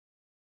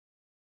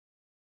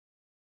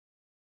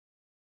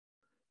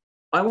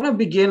I want to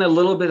begin a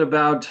little bit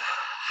about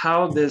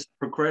how this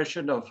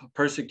progression of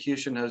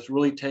persecution has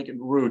really taken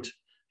root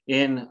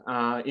in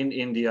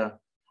India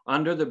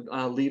under the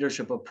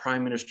leadership of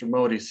Prime Minister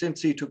Modi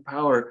since he took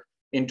power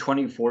in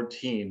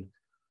 2014.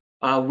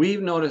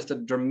 We've noticed a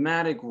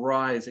dramatic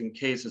rise in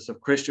cases of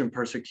Christian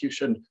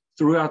persecution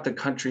throughout the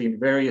country in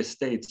various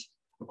states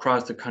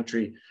across the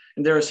country.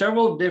 And there are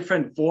several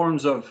different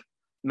forms of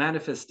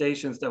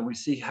manifestations that we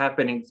see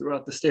happening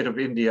throughout the state of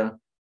India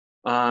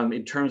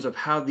in terms of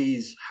how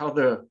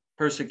the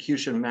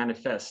persecution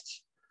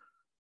manifests.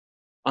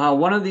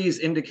 One of these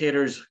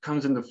indicators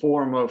comes in the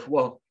form of,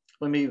 well,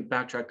 let me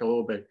backtrack a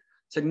little bit.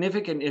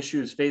 Significant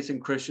issues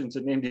facing Christians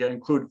in India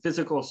include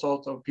physical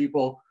assault of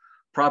people,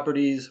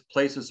 properties,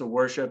 places of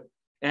worship,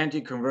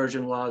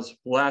 anti-conversion laws,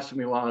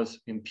 blasphemy laws,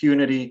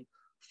 impunity,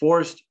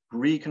 forced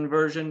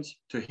reconversions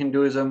to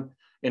Hinduism,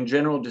 and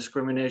general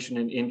discrimination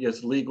in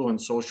India's legal and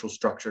social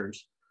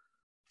structures.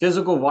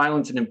 Physical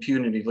violence and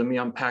impunity, let me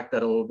unpack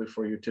that a little bit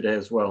for you today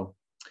as well.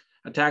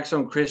 Attacks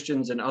on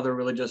Christians and other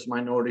religious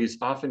minorities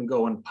often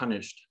go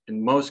unpunished.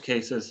 In most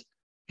cases,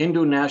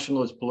 Hindu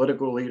nationalist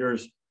political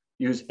leaders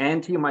use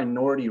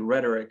anti-minority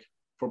rhetoric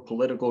for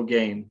political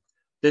gain.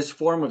 This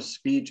form of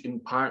speech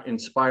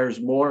inspires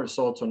more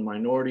assaults on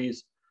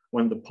minorities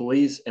when the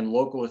police and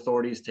local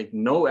authorities take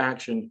no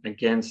action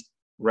against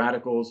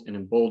radicals and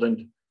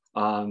emboldened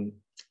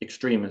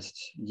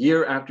extremists.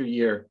 Year after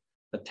year,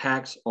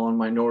 attacks on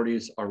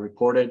minorities are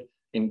reported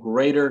in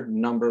greater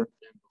number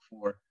than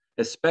before,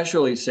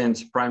 especially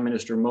since Prime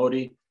Minister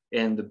Modi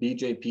and the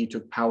BJP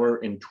took power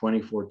in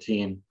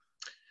 2014.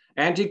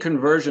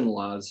 Anti-conversion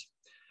laws.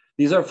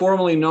 These are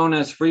formally known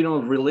as Freedom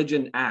of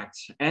Religion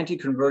Acts.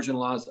 Anti-conversion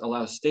laws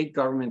allow state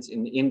governments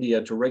in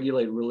India to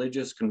regulate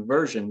religious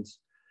conversions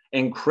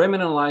and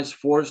criminalize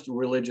forced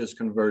religious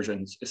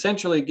conversions.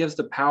 Essentially, it gives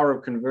the power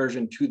of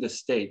conversion to the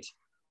state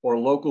or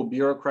local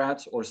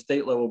bureaucrats or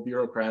state level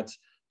bureaucrats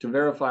to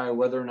verify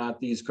whether or not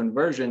these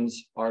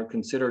conversions are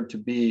considered to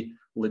be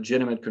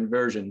legitimate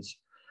conversions.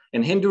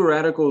 And Hindu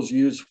radicals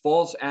use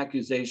false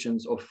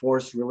accusations of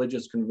forced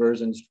religious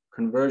conversions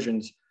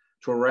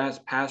to harass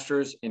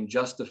pastors and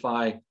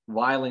justify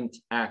violent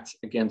acts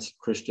against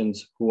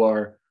Christians who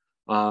are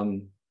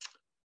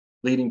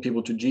leading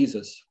people to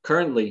Jesus.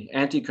 Currently,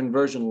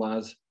 anti-conversion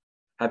laws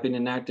have been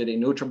enacted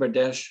in Uttar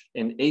Pradesh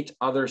and 8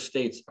 other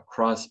states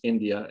across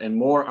India, and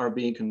more are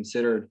being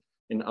considered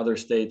in other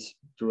states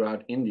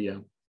throughout India.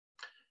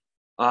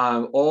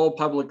 All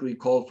publicly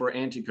called for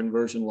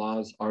anti-conversion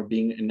laws are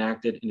being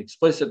enacted and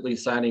explicitly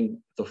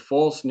citing the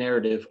false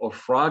narrative of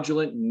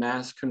fraudulent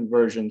mass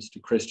conversions to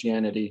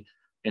Christianity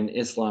and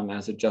Islam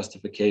as a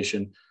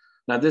justification.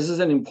 Now, this is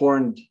an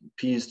important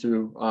piece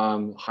to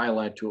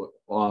highlight to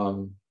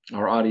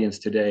our audience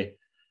today.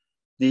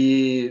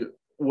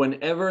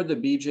 Whenever the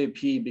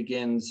BJP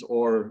begins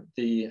or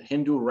the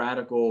Hindu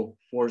radical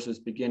forces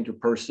begin to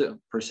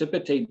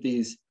precipitate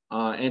these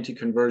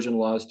anti-conversion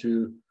laws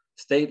to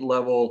state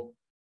level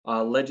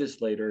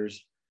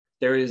legislators,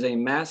 there is a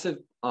massive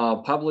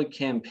public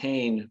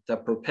campaign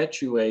that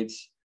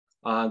perpetuates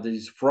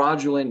these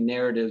fraudulent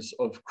narratives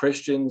of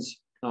Christians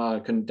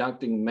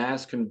conducting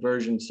mass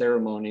conversion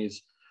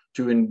ceremonies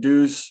to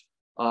induce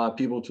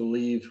people to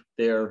leave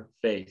their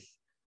faith.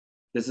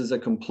 This is a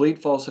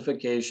complete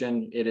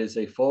falsification. It is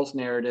a false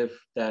narrative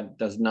that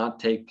does not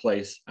take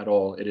place at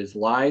all. It is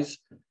lies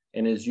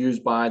and is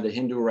used by the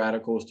Hindu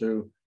radicals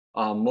to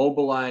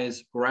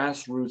mobilize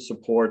grassroots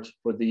support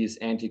for these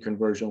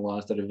anti-conversion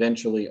laws that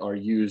eventually are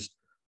used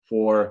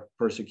for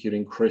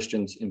persecuting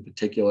Christians in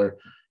particular.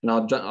 And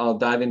I'll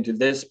dive into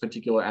this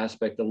particular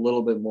aspect a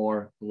little bit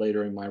more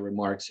later in my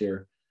remarks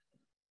here.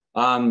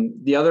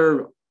 The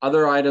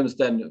other items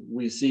that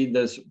we see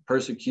this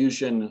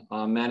persecution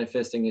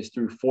manifesting is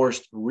through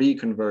forced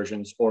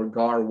reconversions or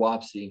Gar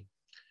Wapsi.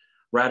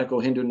 Radical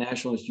Hindu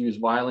nationalists use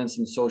violence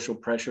and social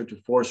pressure to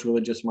force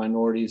religious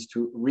minorities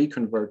to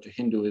reconvert to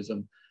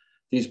Hinduism.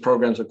 These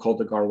programs are called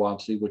the Gar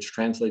Wapsi, which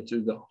translates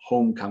to the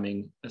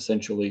homecoming,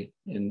 essentially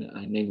in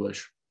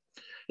English.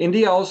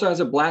 India also has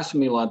a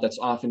blasphemy law that's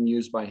often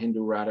used by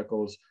Hindu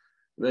radicals,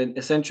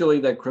 essentially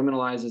that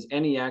criminalizes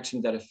any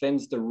action that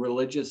offends the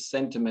religious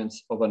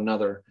sentiments of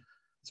another.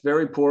 It's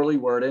very poorly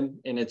worded,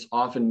 and it's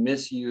often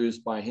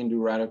misused by Hindu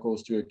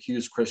radicals to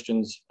accuse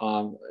Christians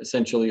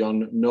essentially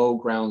on no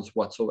grounds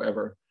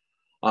whatsoever.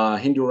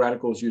 Hindu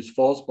radicals use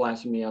false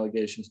blasphemy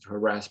allegations to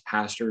harass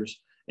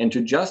pastors and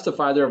to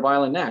justify their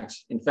violent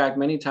acts. In fact,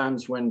 many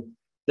times when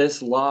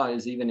this law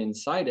is even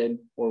incited,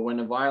 or when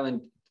a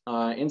violent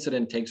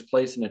incident takes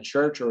place in a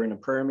church or in a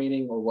prayer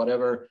meeting or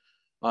whatever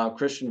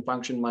Christian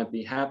function might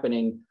be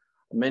happening,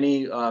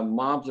 many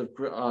mobs of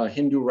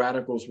Hindu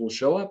radicals will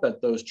show up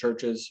at those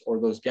churches or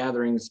those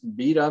gatherings,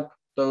 beat up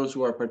those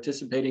who are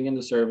participating in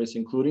the service,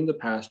 including the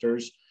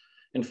pastors.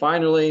 And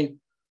finally,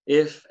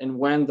 if and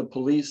when the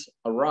police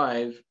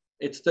arrive,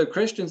 it's the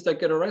Christians that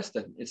get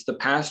arrested. It's the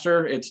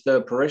pastor, it's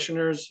the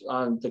parishioners,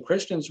 the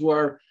Christians who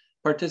are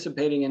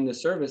participating in the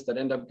service that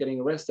end up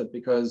getting arrested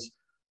because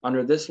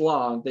under this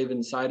law, they've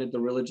incited the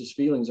religious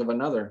feelings of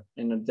another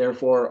and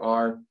therefore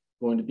are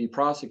going to be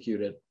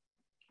prosecuted.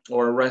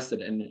 or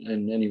arrested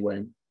in any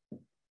way.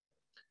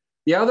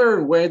 The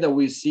other way that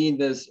we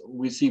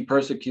see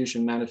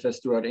persecution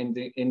manifest throughout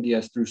India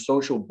is through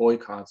social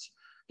boycotts.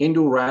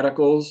 Hindu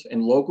radicals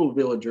and local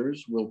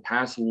villagers will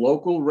pass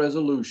local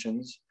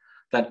resolutions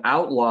that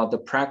outlaw the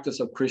practice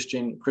of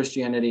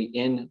Christianity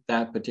in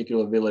that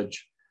particular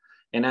village.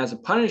 And as a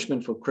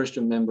punishment for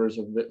Christian members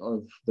of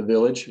the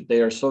village,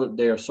 they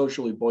are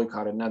socially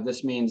boycotted. Now,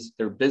 this means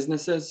their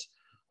businesses,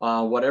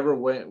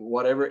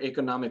 whatever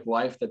economic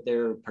life that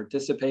they're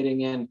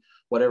participating in,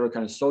 whatever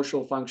kind of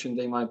social function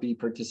they might be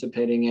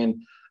participating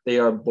in, they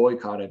are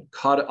boycotted,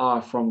 cut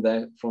off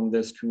from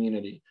this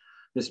community.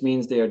 This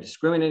means they are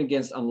discriminated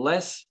against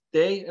unless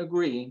they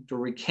agree to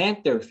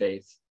recant their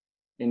faith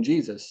in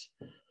Jesus.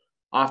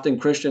 Often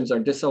Christians are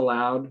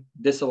disallowed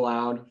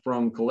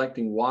from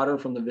collecting water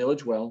from the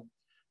village well,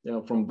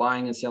 from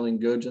buying and selling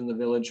goods in the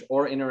village,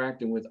 or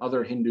interacting with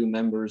other Hindu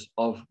members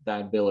of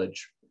that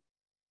village.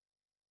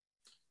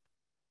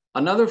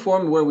 Another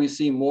form where we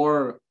see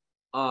more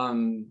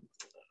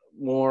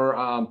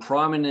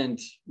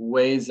prominent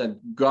ways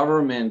that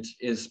government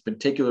is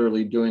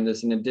particularly doing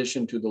this, in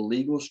addition to the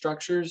legal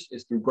structures,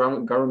 is through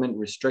government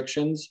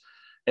restrictions,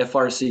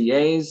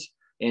 FRCAs,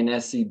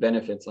 and SC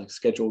benefits, like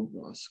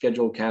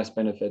scheduled caste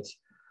benefits.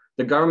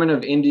 The government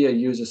of India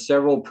uses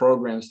several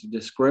programs to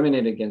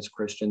discriminate against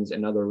Christians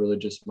and other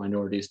religious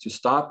minorities to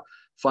stop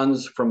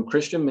funds from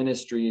Christian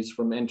ministries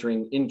from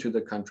entering into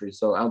the country,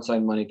 so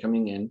outside money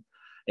coming in.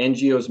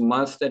 NGOs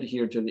must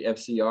adhere to the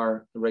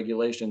FCR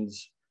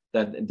regulations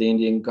that the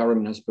Indian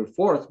government has put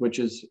forth, which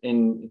is,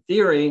 in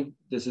theory,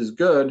 this is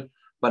good,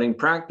 but in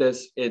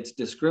practice, it's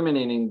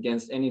discriminating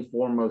against any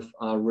form of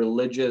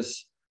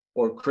religious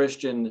or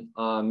Christian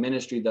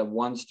ministry that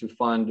wants to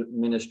fund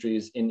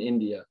ministries in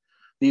India.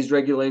 These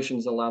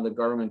regulations allow the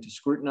government to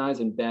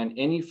scrutinize and ban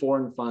any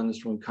foreign funds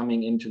from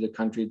coming into the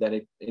country that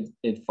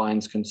it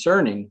finds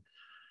concerning.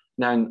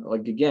 Now,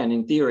 like again,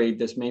 in theory,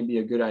 this may be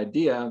a good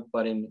idea,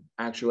 but in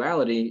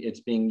actuality,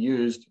 it's being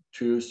used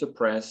to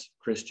suppress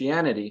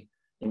Christianity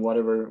in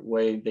whatever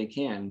way they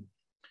can.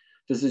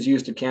 This is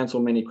used to cancel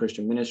many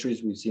Christian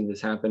ministries. We've seen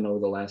this happen over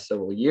the last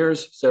several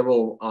years.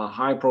 Several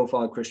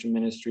high-profile Christian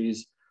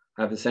ministries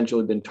have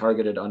essentially been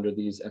targeted under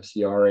these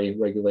FCRA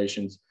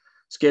regulations.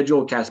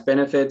 Scheduled caste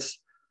benefits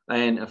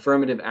and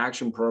affirmative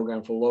action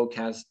program for low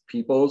caste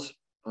peoples.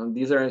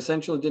 These are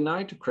essentially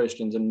denied to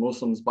Christians and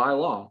Muslims by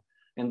law.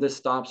 And this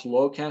stops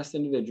low caste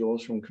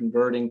individuals from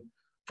converting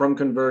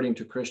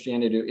to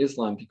Christianity or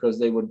Islam, because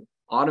they would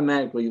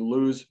automatically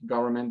lose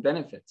government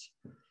benefits.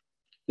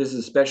 This is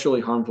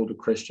especially harmful to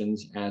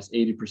Christians, as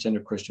 80%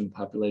 of Christian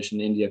population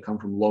in India come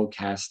from low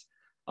caste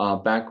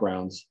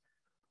backgrounds.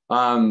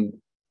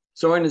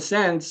 So in a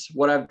sense,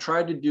 what I've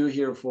tried to do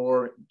here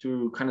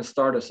to kind of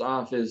start us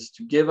off is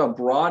to give a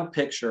broad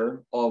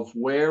picture of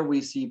where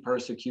we see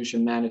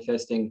persecution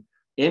manifesting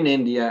in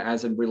India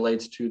as it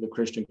relates to the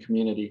Christian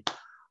community.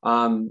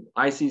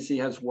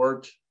 ICC has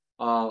worked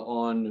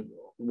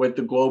with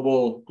the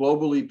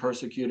globally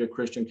persecuted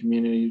Christian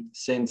community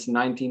since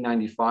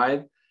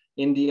 1995.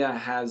 India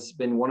has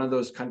been one of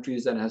those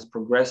countries that has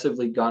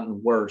progressively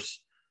gotten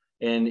worse,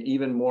 and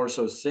even more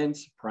so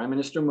since Prime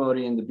Minister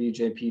Modi and the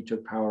BJP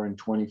took power in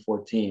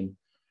 2014.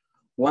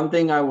 One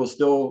thing I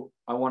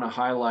want to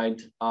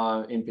highlight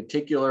in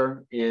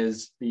particular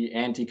is the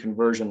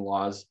anti-conversion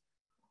laws,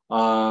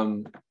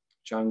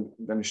 which I'm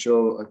going to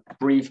show a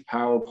brief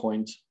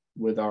PowerPoint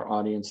with our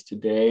audience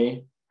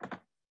today.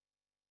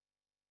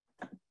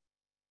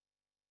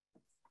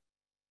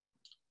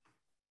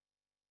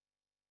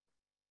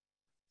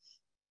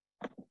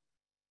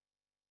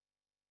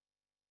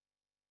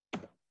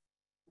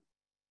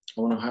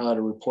 I want to highlight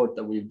a report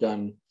that we've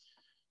done.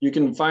 You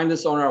can find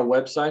this on our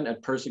website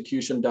at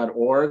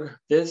persecution.org.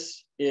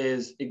 This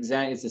is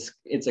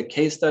it's a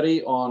case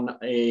study on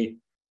a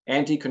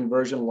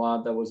anti-conversion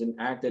law that was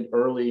enacted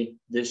early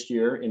this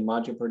year in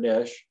Madhya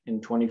Pradesh in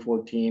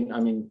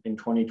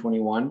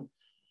 2021,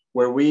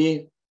 where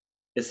we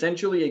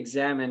essentially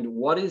examined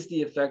what is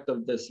the effect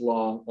of this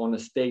law on in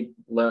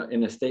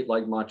a state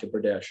like Madhya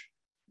Pradesh.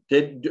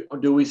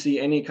 Do we see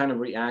any kind of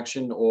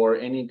reaction or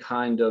any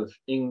kind of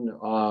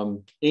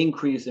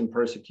increase in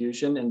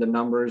persecution? And the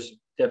numbers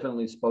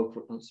definitely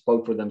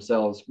spoke for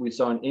themselves. We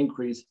saw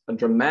a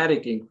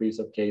dramatic increase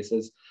of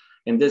cases,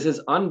 and this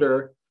is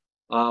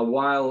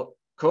while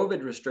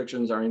COVID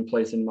restrictions are in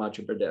place in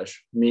Madhya Pradesh,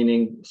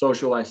 meaning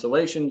social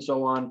isolation and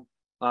so on.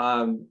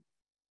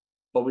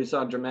 But we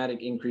saw a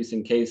dramatic increase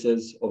in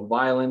cases of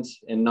violence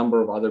in a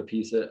number of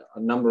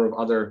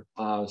other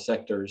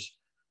sectors.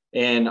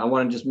 And I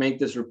want to just make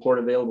this report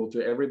available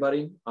to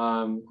everybody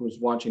who's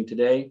watching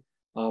today.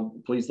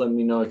 Please let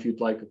me know if you'd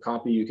like a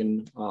copy. You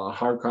can, a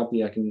hard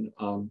copy, I can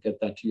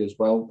get that to you as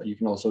well. But you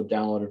can also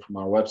download it from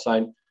our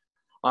website.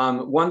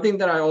 One thing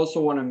that I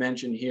also want to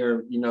mention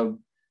here,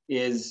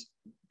 is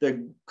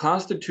the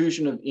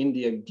Constitution of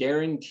India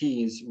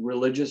guarantees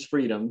religious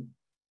freedom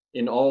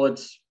in all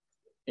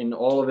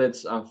of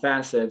its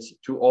facets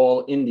to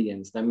all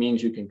Indians. That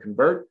means you can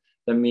convert.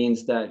 That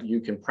means that you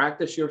can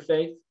practice your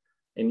faith.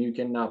 and you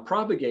can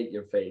propagate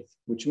your faith,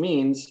 which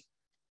means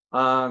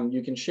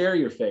you can share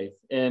your faith.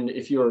 And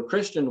if you're a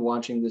Christian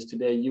watching this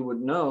today, you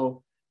would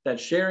know that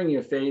sharing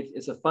your faith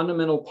is a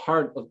fundamental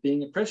part of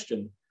being a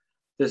Christian.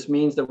 This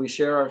means that we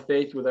share our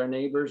faith with our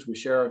neighbors, we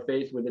share our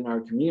faith within our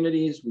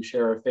communities, we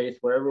share our faith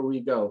wherever we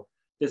go.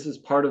 This is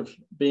part of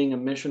being a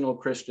missional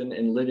Christian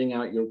and living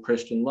out your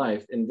Christian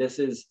life. And this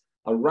is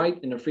a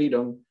right and a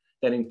freedom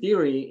that in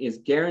theory is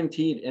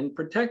guaranteed and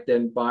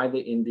protected by the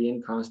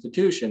Indian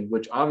Constitution,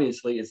 which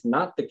obviously is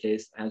not the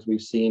case, as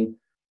we've seen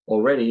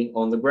already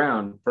on the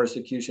ground.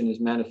 Persecution is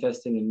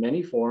manifesting in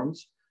many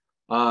forms,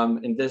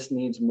 and this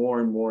needs more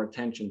and more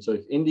attention. So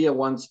if India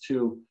wants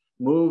to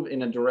move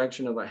in a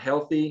direction of a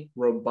healthy,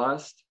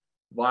 robust,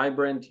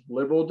 vibrant,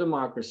 liberal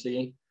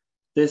democracy,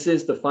 this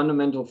is the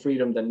fundamental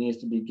freedom that needs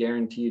to be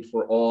guaranteed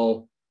for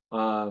all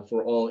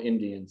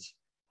Indians.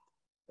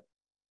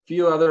 A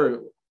few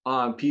other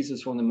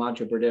pieces from the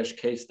Madhya Pradesh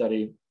case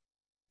study.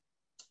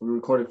 We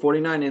recorded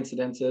 49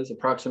 incidences,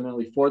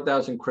 approximately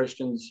 4,000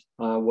 Christians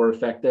were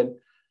affected.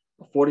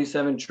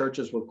 47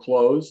 churches were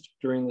closed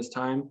during this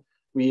time.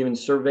 We even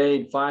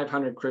surveyed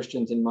 500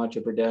 Christians in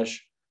Madhya Pradesh,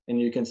 and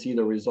you can see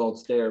the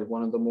results there.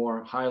 One of the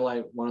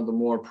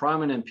more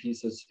prominent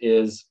pieces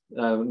is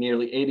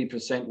nearly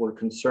 80% were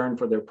concerned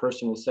for their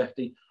personal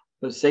safety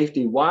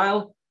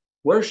while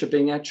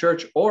worshiping at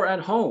church or at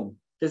home.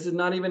 This is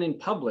not even in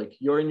public.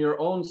 You're in your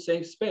own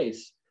safe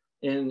space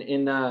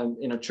in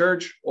a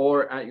church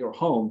or at your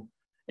home,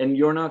 and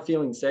you're not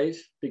feeling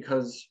safe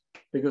because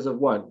of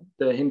what?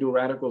 The Hindu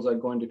radicals are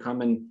going to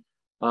come and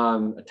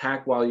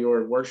attack while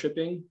you're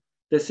worshiping.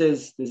 This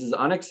is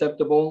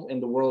unacceptable,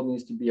 and the world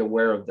needs to be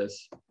aware of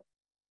this.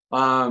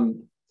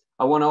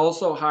 I want to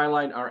also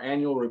highlight our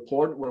annual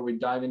report where we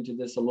dive into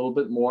this a little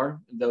bit more,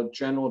 the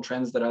general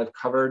trends that I've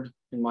covered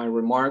in my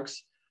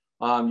remarks.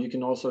 You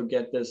can also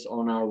get this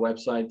on our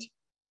website.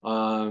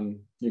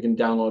 You can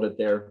download it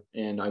there,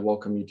 and I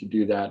welcome you to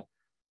do that.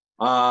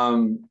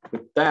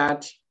 With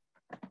that,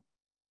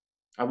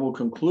 I will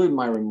conclude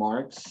my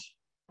remarks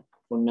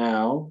for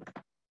now.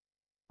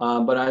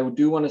 But I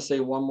do want to say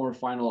one more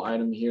final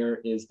item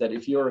here is that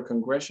if you're a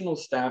congressional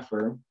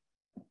staffer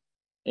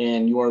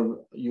and you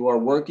are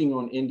working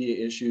on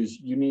India issues,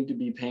 you need to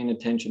be paying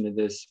attention to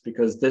this,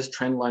 because this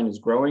trend line is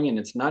growing, and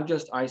it's not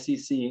just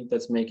ICC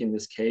that's making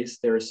this case.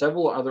 There are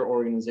several other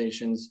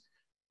organizations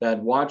that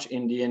watch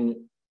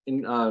Indian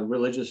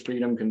religious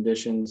freedom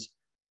conditions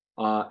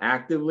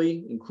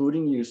actively,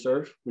 including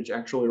USERF, which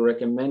actually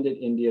recommended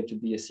India to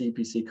be a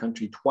CPC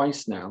country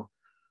twice now.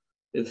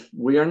 If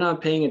we are not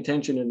paying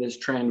attention to this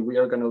trend, we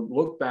are going to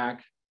look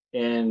back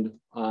and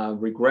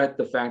regret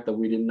the fact that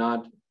we did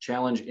not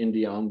challenge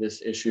India on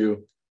this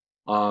issue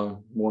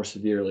more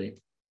severely.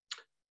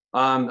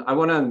 I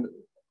want to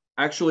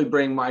actually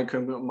bring my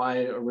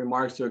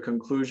remarks to a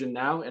conclusion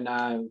now, and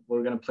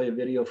we're going to play a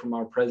video from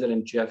our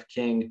president, Jeff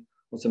King,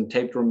 with some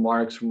taped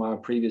remarks from our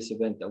previous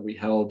event that we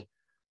held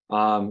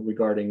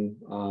regarding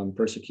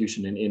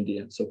persecution in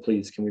India. So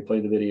please, can we play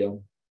the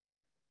video?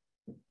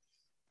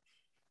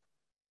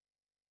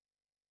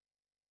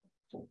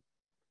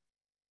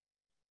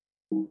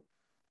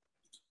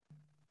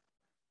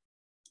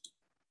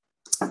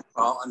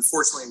 Well,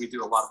 unfortunately, we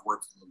do a lot of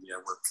work in India.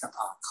 We're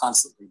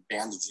constantly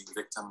bandaging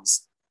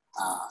victims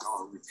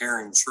or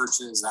repairing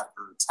churches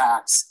after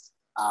attacks.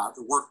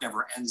 The work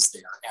never ends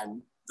there.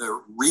 And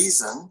the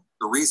reason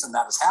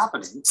that is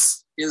happening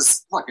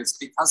is, look, it's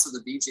because of the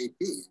BJP.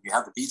 You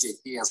have the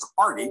BJP as a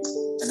party,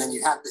 and then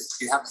you have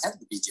the head of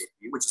the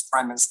BJP, which is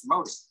Prime Minister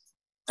Modi.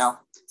 Now,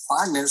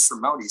 Prime Minister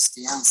Modi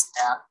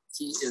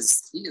he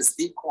is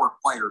the core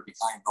player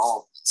behind all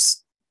of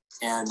this.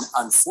 And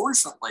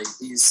unfortunately,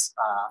 he's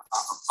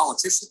a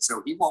politician,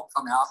 so he won't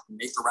come out and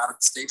make the radical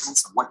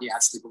statements on what he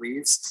actually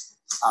believes.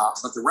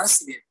 But the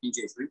rest of the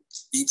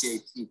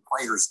BJP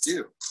players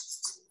do.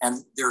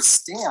 And their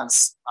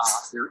stance,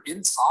 their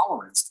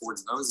intolerance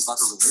towards those of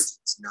other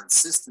religions, and their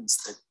insistence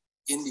that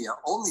India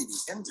only be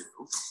Hindu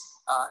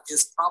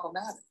is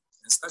problematic,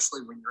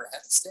 especially when you're a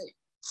head of state.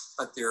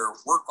 But their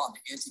work on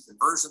the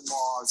anti-conversion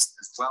laws,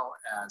 as well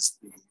as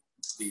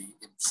the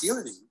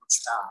impunity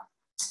which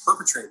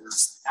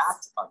perpetrators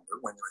act under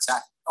when they're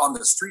attacked on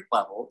the street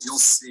level, you'll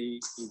see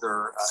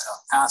either a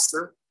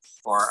pastor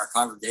or a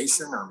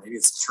congregation, or maybe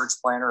it's a church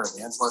planter or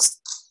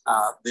evangelist.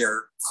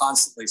 They're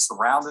constantly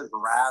surrounded,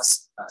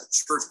 harassed.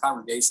 Church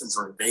congregations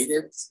are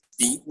invaded,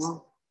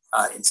 beaten,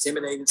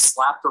 intimidated,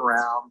 slapped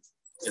around,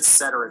 et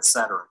cetera, et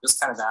cetera. This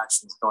kind of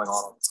action is going on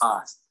all the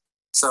time.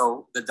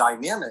 So the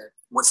dynamic,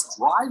 what's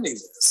driving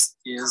this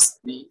is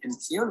the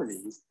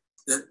impunity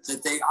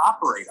that they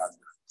operate under.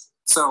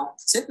 So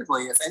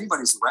typically, if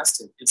anybody's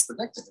arrested, it's the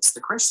victim, it's the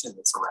Christian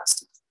that's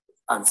arrested,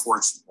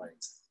 unfortunately.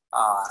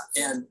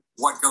 And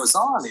what goes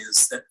on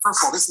is that,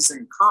 first of all, this is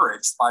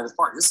encouraged by the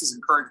party. This is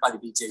encouraged by the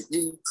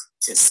BJP.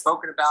 It's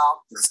spoken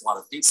about. There's a lot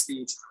of hate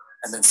speech.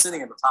 And then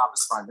sitting at the top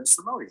is Prime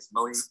Minister Modi.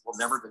 Modi will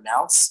never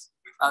denounce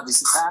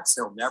these attacks.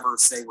 He'll never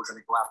say we're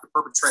going to go after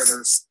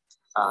perpetrators.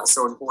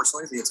 So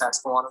unfortunately, the attacks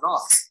go on and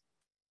on.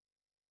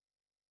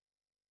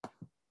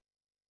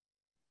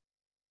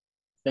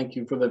 Thank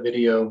you for the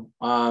video.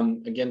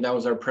 Again, that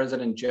was our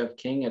President Jeff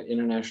King at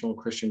International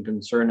Christian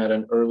Concern at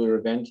an earlier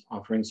event,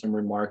 offering some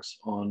remarks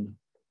on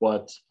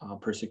what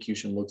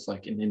persecution looks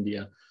like in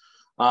India.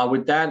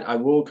 With that, I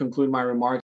will conclude my remarks.